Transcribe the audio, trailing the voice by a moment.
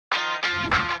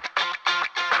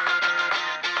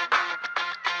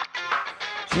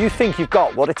You think you've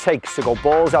got what it takes to go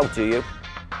balls out, do you?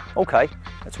 Okay,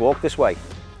 let's walk this way.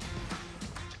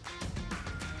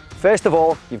 First of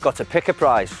all, you've got to pick a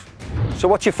prize. So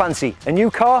what's your fancy? A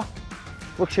new car?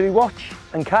 Luxury watch?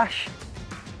 And cash?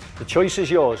 The choice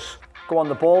is yours. Go on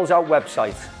the Balls Out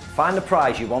website, find the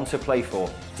prize you want to play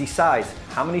for, decide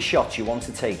how many shots you want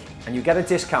to take, and you get a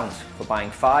discount for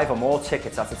buying 5 or more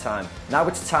tickets at a time. Now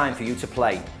it's time for you to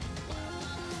play.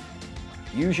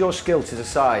 Use your skill to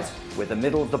decide where the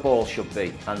middle of the ball should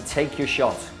be and take your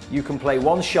shot. You can play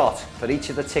 1 shot for each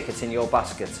of the tickets in your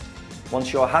basket.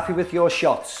 Once you're happy with your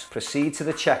shots, proceed to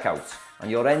the checkout and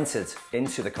you're entered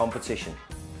into the competition.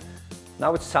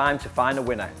 Now it's time to find a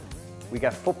winner. We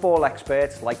get football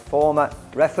experts like former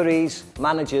referees,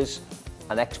 managers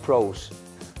and ex-pros.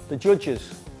 The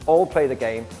judges all play the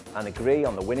game and agree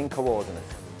on the winning coordinate.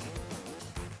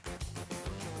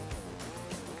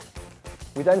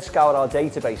 We then scour our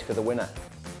database for the winner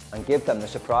and give them the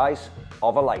surprise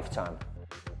of a lifetime.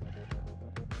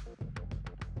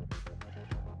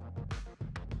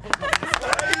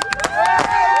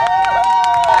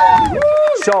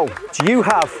 So, do you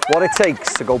have what it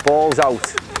takes to go balls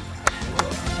out?